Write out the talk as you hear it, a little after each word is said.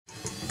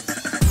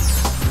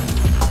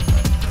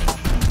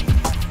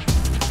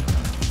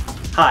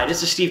Hi,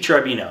 this is Steve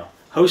Cherubino,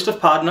 host of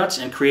Podnutz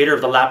and creator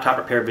of the laptop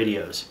repair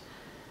videos.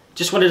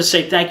 Just wanted to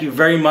say thank you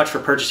very much for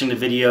purchasing the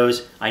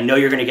videos. I know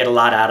you're going to get a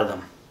lot out of them.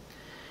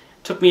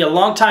 It took me a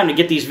long time to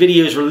get these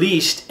videos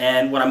released,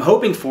 and what I'm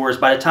hoping for is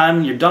by the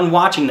time you're done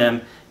watching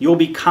them, you'll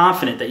be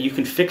confident that you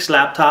can fix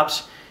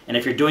laptops, and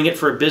if you're doing it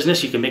for a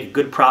business, you can make a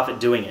good profit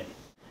doing it.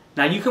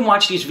 Now you can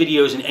watch these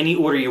videos in any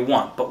order you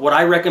want, but what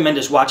I recommend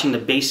is watching the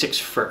basics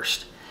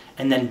first,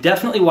 and then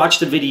definitely watch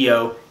the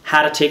video,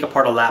 How to Take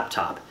Apart a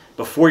Laptop,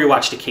 before you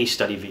watch the case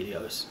study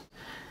videos.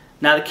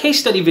 Now the case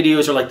study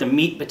videos are like the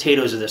meat and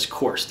potatoes of this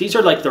course. These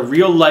are like the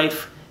real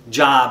life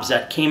jobs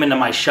that came into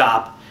my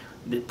shop,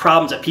 the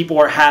problems that people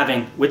are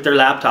having with their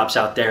laptops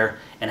out there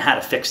and how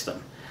to fix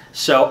them.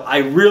 So I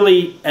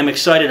really am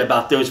excited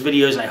about those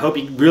videos, and I hope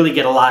you really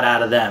get a lot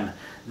out of them.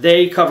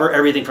 They cover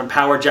everything from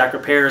power jack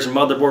repairs,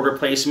 motherboard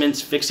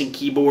replacements, fixing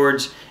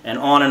keyboards, and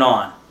on and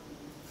on.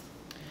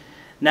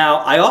 Now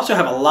I also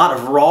have a lot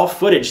of raw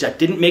footage that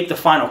didn't make the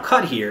final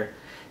cut here,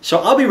 so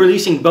I'll be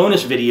releasing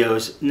bonus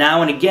videos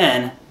now and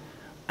again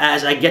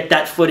as I get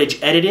that footage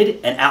edited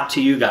and out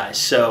to you guys.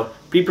 So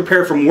be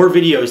prepared for more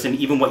videos than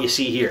even what you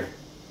see here.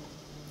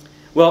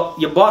 Well,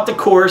 you bought the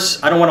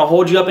course. I don't want to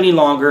hold you up any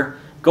longer.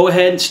 Go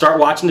ahead and start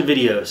watching the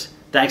videos.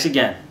 Thanks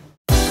again.